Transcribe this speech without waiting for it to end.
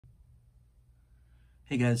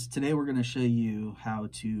Hey guys, today we're going to show you how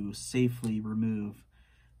to safely remove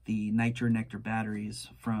the Nitro Nectar batteries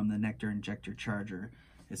from the Nectar injector charger.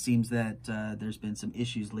 It seems that there's been some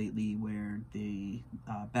issues lately where the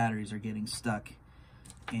batteries are getting stuck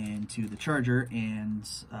into the charger and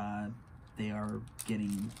they are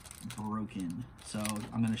getting broken. So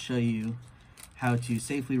I'm going to show you how to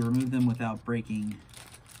safely remove them without breaking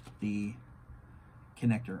the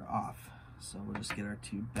connector off. So we'll just get our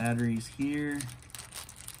two batteries here.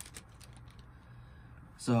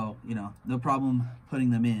 So, you know, no problem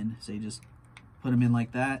putting them in. So you just put them in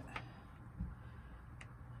like that.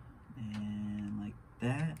 And like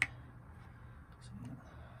that. So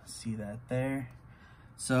see that there.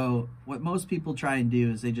 So what most people try and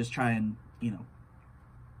do is they just try and, you know,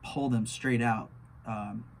 pull them straight out.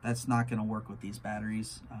 That's not going to work with these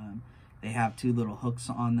batteries. They have two little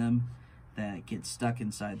hooks on them that get stuck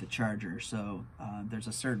inside the charger. So there's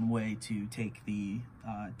a certain way to take these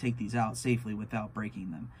out safely without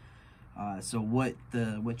breaking them. So what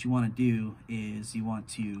you want to do is you want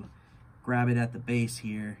to grab it at the base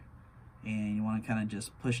here, and you want to kind of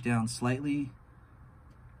just push down slightly.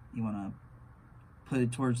 You want to put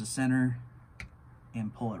it towards the center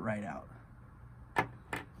and pull it right out. I'll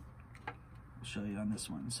show you on this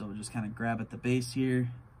one. So we'll just kind of grab at the base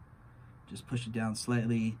here, just push it down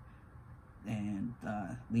slightly, and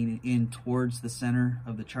lean it in towards the center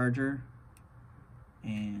of the charger.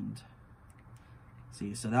 And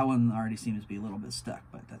see, so that one already seems to be a little bit stuck,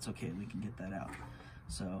 but that's okay, we can get that out.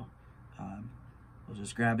 So we'll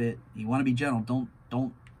just grab it. You want to be gentle,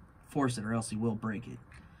 don't force it or else you will break it.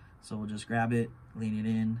 So we'll just grab it, lean it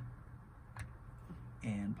in,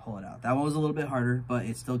 and pull it out. That one was a little bit harder, but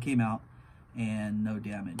it still came out and no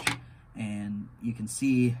damage. And you can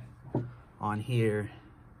see on here,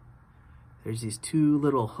 there's these two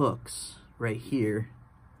little hooks right here,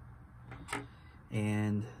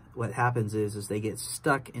 and what happens is they get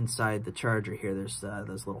stuck inside the charger here. There's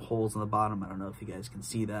those little holes in the bottom. I don't know if you guys can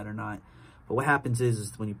see that or not, but what happens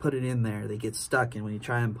is when you put it in there, they get stuck, and when you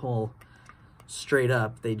try and pull straight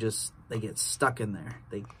up, they get stuck in there.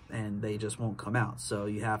 They just won't come out. So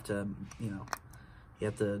you have to, you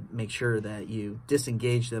have to make sure that you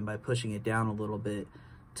disengage them by pushing it down a little bit,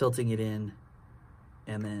 tilting it in,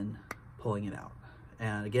 and then pulling it out.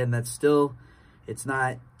 And again, it's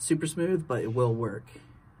not super smooth, but it will work.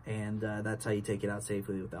 And that's how you take it out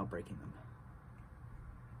safely without breaking them.